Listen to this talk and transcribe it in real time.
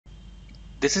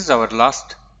This is our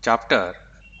last chapter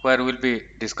where we'll be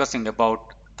discussing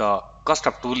about the cost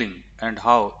of tooling and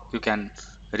how you can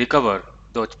recover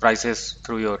those prices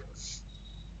through your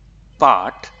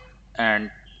part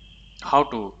and how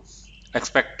to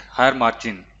expect higher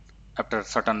margin after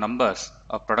certain numbers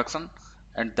of production,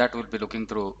 and that will be looking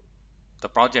through the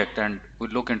project and we'll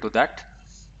look into that.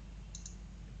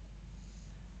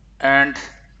 And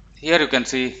here you can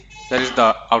see there is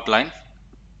the outline.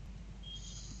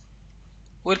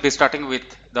 We'll be starting with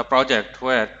the project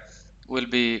where we'll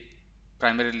be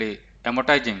primarily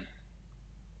amortizing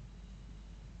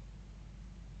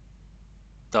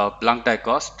the blank die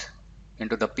cost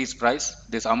into the piece price.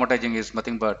 This amortizing is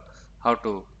nothing but how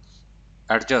to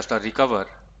adjust or recover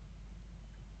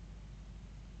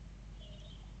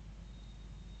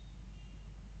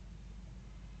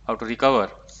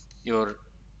your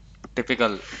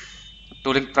typical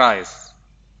tooling price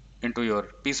into your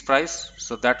piece price.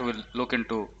 So that will look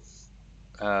into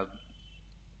uh,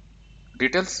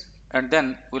 details, and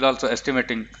then we'll also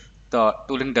estimating the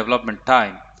tooling development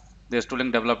time. This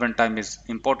tooling development time is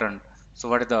important, so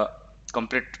what is the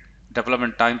complete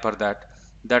development time for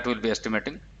that will be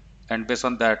estimating, and based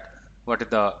on that what is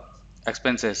the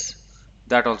expenses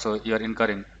that also you are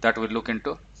incurring, that will look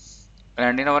into.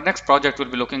 And in our next project we'll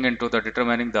be looking into the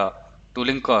determining the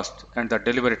tooling cost and the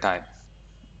delivery time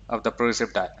of the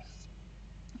progressive die,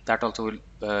 that also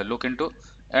will look into,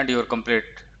 and your complete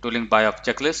tooling buy of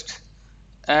checklist,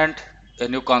 and a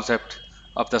new concept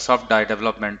of the soft die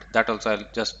development, that also I'll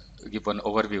just give an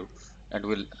overview and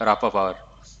we'll wrap up our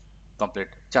complete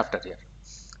chapter here.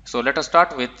 So let us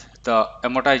start with the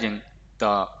amortizing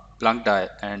the blank die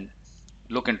and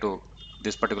look into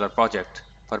this particular project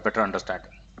for better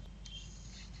understanding.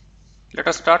 Let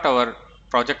us start our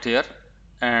project here,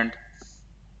 and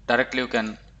directly you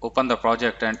can open the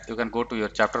project and you can go to your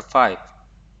chapter 5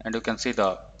 and you can see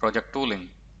the project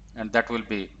tooling, and that will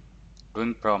be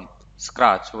doing from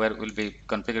scratch where we'll be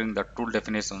configuring the tool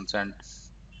definitions and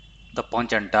the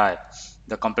punch and die,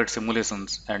 the complete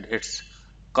simulations and its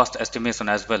cost estimation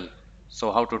as well.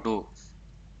 So how to do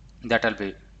that I'll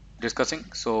be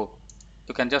discussing. So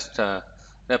you can just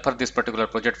refer this particular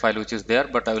project file which is there,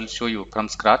 but I will show you from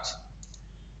scratch.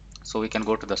 So we can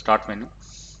go to the start menu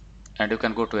and you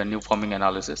can go to a new forming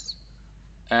analysis,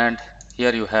 and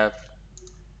here you have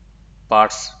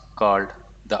parts called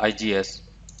the IGS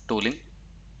tooling,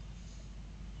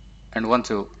 and once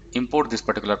you import this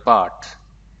particular part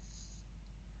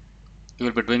you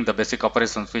will be doing the basic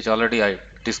operations which already I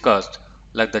discussed,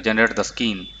 like the generate the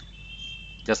scheme.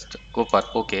 Just go for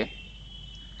OK,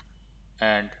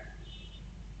 and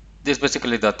this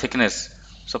basically the thickness.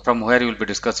 So from where you will be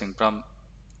discussing, from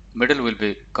middle will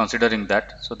be considering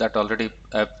that, so that already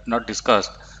I have not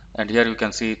discussed, and here you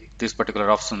can see these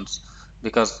particular options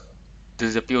because this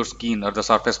is a pure skin or the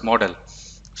surface model.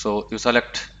 So you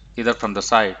select either from the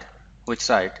side, which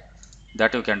side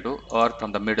that you can do, or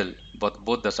from the middle,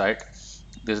 both the side.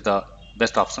 This is the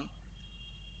best option,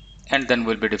 and then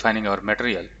we'll be defining our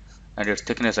material and its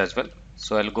thickness as well.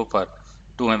 So I'll go for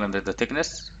 2 mm with the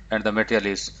thickness, and the material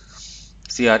is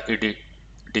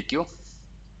CRED-DQ,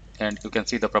 and you can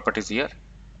see the properties here: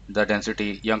 the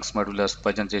density, Young's modulus,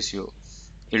 Poisson ratio,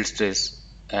 yield stress,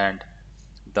 and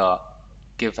the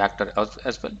K factor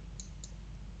as well,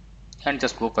 and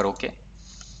just go for OK.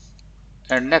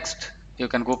 And next you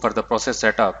can go for the process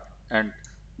setup and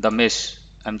the mesh.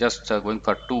 I'm just going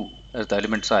for 2 as the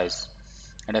element size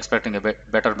and expecting a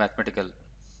better mathematical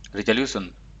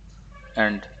resolution,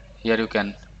 and here you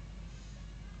can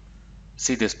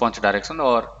see this punch direction,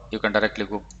 or you can directly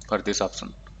go for this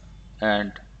option,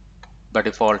 and by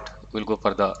default we'll go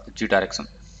for the G direction.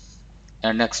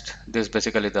 And next, this is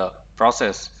basically the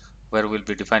process where we'll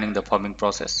be defining the forming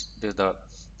process. This is the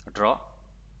draw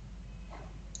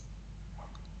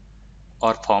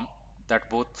or form, that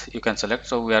both you can select.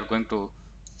 So we are going to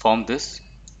form this,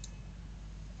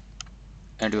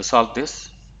 and you solve this,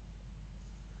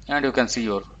 and you can see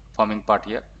your forming part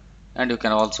here, and you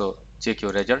can also check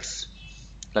your results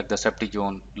like the safety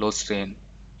zone, low strain,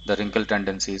 the wrinkle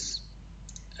tendencies,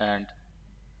 and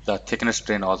the thickness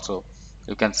strain also.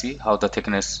 You can see how the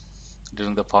thickness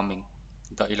during the forming,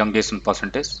 the elongation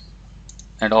percentage,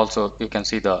 and also you can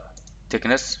see the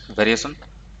thickness variation.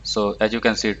 So as you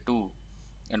can see 2,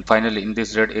 and finally in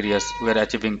these red areas we are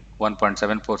achieving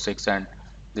 1.746, and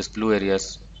these blue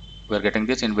areas we are getting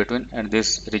this in between, and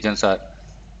these regions are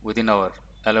within our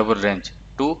allowable range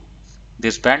to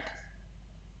this band.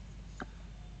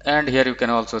 And here you can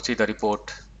also see the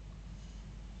report,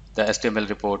 the HTML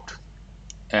report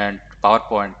and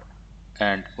PowerPoint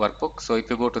and workbook. So if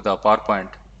you go to the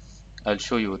PowerPoint, I'll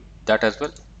show you that as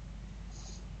well.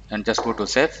 and just go to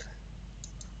save,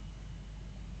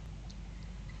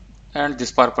 and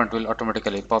this PowerPoint will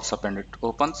automatically pops up and it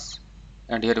opens.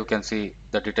 And here you can see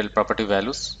the detailed property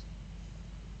values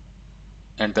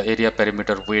and the area,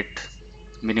 perimeter, width,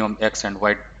 minimum x and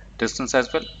y distance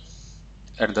as well,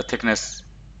 and the thickness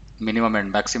minimum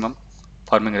and maximum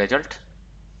forming result,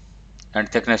 and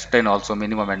thickness 10 also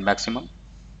minimum and maximum.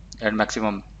 And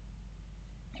maximum,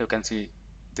 you can see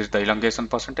this is the elongation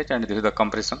percentage and this is the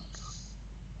compression,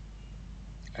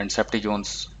 and safety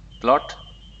zones plot,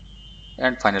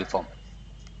 and final form.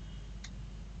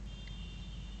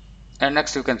 And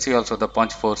next you can see also the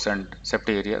punch force and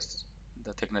safety areas,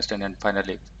 the thickness 10, and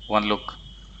finally one look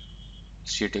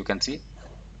sheet you can see.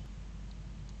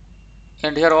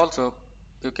 And here also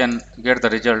you can get the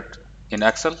result in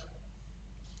Excel,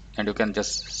 and you can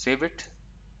just save it.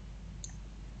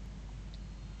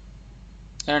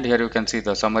 And here you can see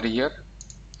the summary here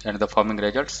and the forming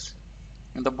results.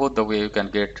 In the both the way you can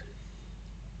get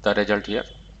the result here,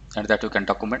 and that you can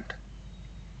document.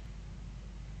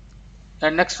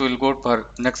 And next we'll go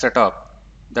for next setup,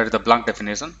 that is the blank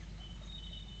definition,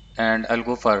 and I'll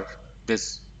go for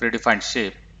this predefined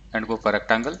shape and go for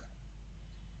rectangle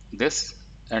this.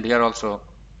 And here also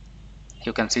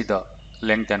you can see the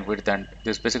length and width, and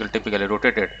this basically typically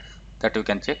rotated, that you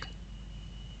can check.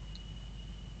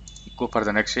 Go for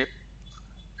the next shape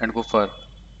and go for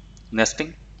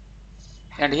nesting,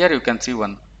 and here you can see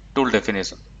one tool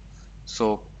definition.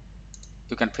 So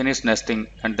you can finish nesting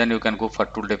and then you can go for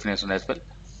tool definition as well.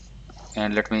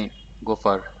 And let me go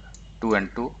for 2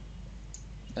 and 2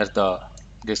 as the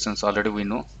distance already we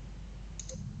know.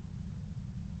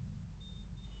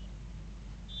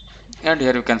 And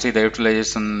here you can see the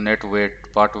utilization, net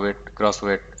weight, part weight, gross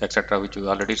weight, etc., which you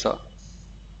already saw.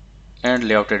 And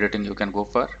layout editing you can go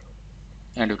for,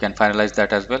 and you can finalize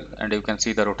that as well, and you can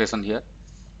see the rotation here.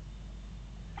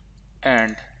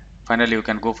 And finally you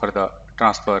can go for the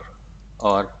transfer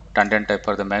or tandem type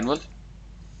for the manual,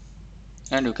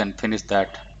 and you can finish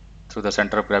that through the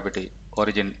center of gravity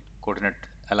origin coordinate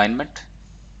alignment,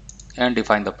 and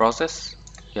define the process.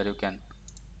 Here you can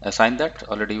assign that,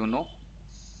 already you know,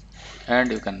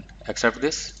 and you can accept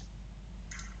this.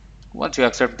 Once you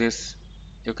accept this,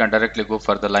 you can directly go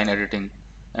for the line editing,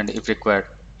 and if required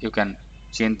you can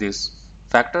change these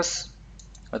factors,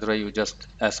 otherwise you just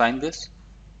assign this,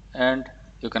 and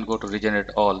you can go to regenerate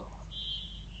all,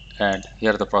 and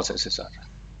here the processes are.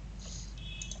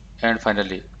 And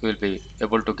finally you will be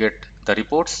able to get the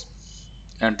reports,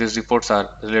 and these reports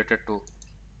are related to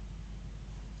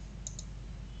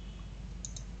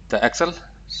the Excel.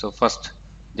 So first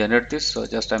generate this, so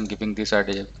just I'm giving this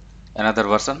idea another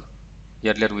version,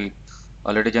 earlier we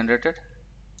already generated.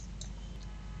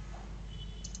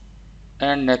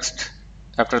 And next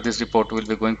after this report we'll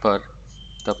be going for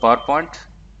the PowerPoint,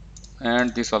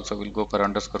 and this also will go for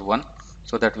 _1,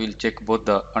 so that we'll check both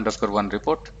the _1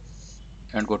 report,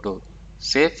 and go to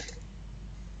save.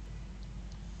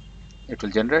 It will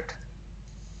generate,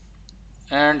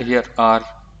 and here are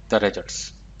the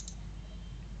results.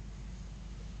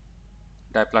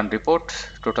 Die plan report,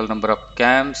 total number of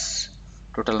cams,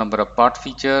 total number of part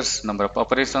features, number of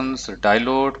operations, die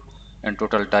load, and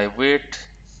total die weight.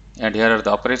 And here are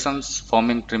the operations: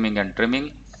 forming, trimming, and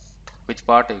trimming. Which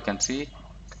part you can see,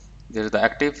 there is the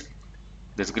active,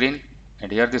 this green,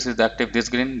 and here this is the active, this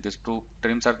green. These two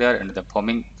trims are there, and the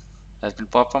forming has been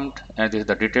performed, and this is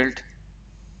the detailed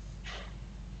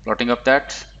plotting of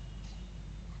that.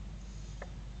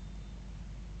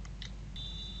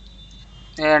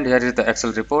 And here is the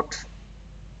Excel report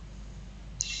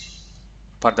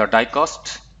for the die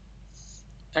cost.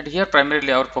 And here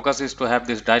primarily our focus is to have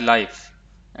this die life,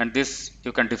 and this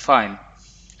you can define,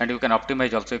 and you can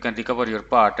optimize also, you can recover your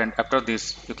part, and after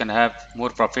this you can have more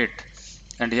profit.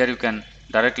 And here you can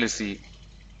directly see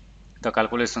the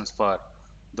calculations for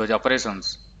those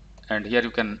operations, and here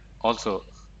you can also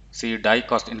see die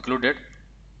cost included,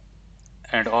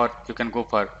 and or you can go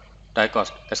for die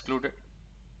cost excluded.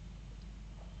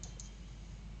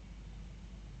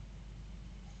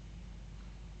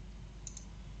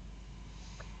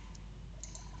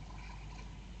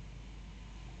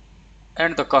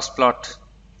 And the cost plot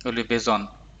will be based on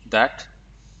that,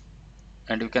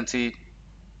 and you can see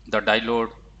the die load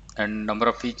and number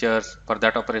of features for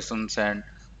that operations, and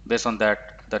based on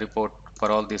that the report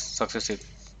for all these successive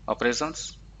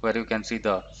operations, where you can see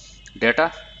the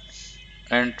data.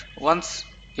 And once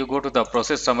you go to the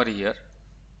process summary, here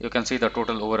you can see the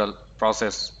total overall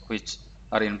process which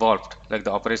are involved, like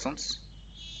the operations,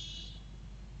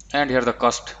 and here the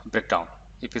cost breakdown.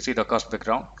 If you see the cost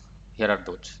breakdown, here are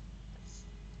those,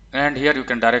 and here you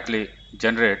can directly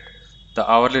generate the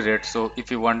hourly rate. So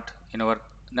if you want, in our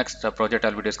next project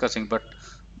I'll be discussing, but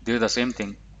this is the same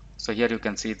thing. So here you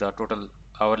can see the total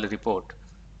hourly report.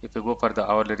 If you go for the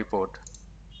hourly report,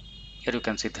 here you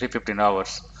can see 315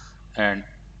 hours, and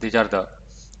these are the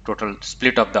total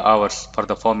split of the hours for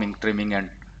the forming, trimming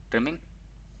and trimming,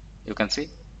 you can see,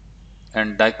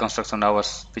 and die construction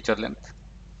hours, feature length,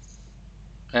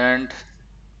 and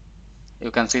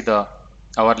you can see the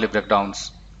hourly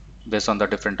breakdowns based on the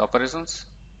different operations,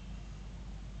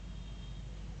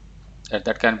 and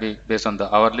that can be based on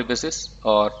the hourly basis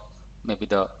or maybe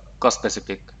the cost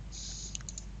specific.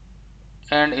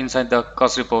 And inside the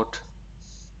cost report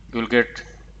you will get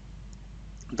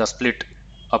the split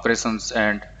operations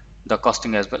and the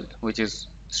costing as well, which is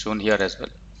shown here as well,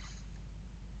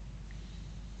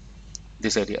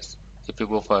 these areas. If you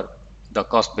go for the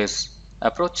cost based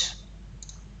approach,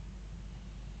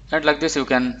 and like this you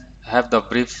can have the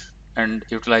brief and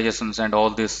utilizations and all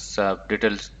this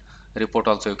details report.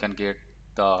 Also you can get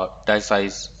the die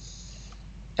size,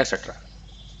 etc.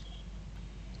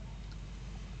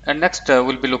 And next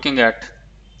we'll be looking at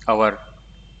our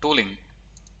tooling.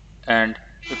 And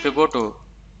if you go to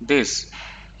this,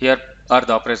 here are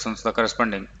the operations, the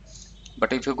corresponding.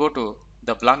 But if you go to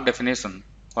the blank definition,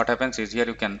 what happens is here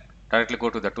you can directly go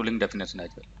to the tooling definition as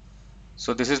well.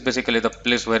 So this is basically the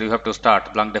place where you have to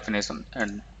start blank definition.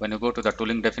 And when you go to the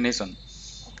tooling definition,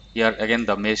 here again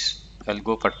the mesh, I'll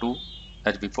go for 2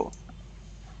 as before.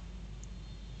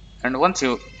 And once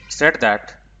you set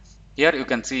that, here you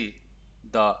can see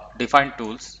the defined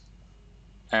tools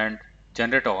and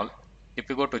generate all. If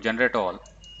you go to generate all,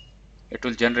 it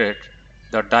will generate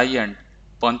the die and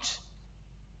punch.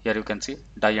 Here you can see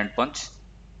die and punch,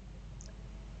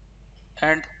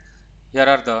 and here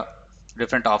are the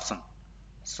different options.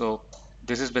 So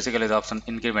this is basically the option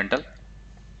incremental,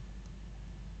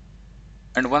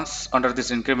 and once under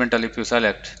this incremental, if you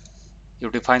select, you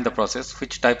define the process,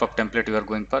 which type of template you are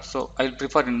going for. So I will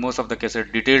prefer in most of the cases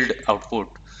detailed output.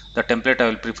 The template I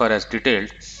will prefer as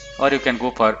detailed, or you can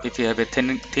go for, if you have a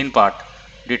thin part,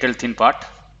 detailed thin part.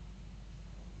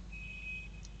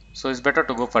 So it's better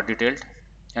to go for detailed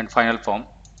and final form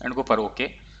and go for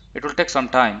OK. It will take some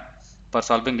time for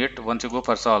solving it. Once you go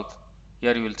for solve,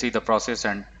 here you will see the process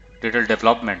and detailed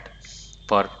development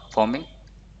for forming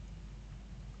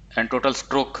and total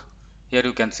stroke. Here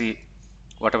you can see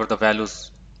whatever the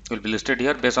values will be listed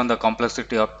here based on the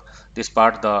complexity of this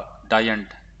part. The die and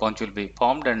punch will be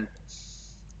formed and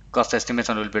cost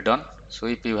estimation will be done. So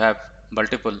if you have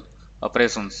multiple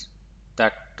operations,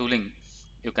 that tooling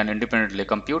you can independently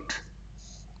compute,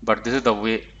 but this is the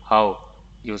way how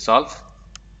you solve.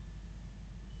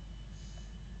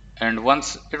 And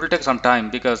once, it will take some time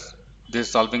because this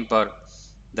is solving for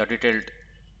the detailed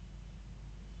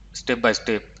step by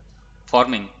step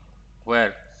forming,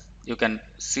 where you can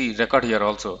see record here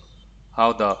also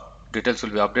how the details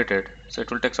will be updated. So it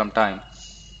will take some time,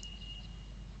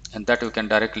 and that you can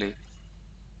directly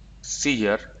see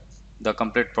here the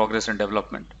complete progress and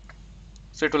development.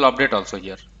 So it will update also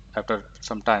here after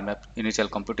some time at initial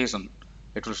computation.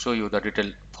 It will show you the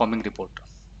detailed forming report.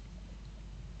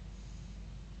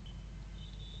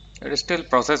 It is still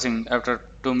processing after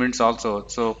 2 minutes also.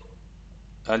 So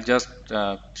I'll just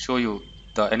show you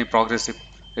the any progress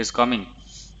is coming,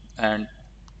 and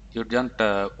you don't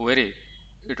worry.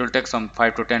 It will take some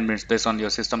 5 to 10 minutes based on your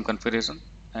system configuration.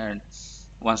 And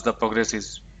once the progress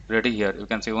is ready, here you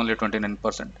can see only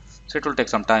 29%. So it will take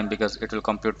some time because it will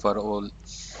compute for all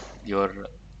your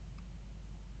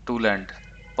tool and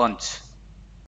punch.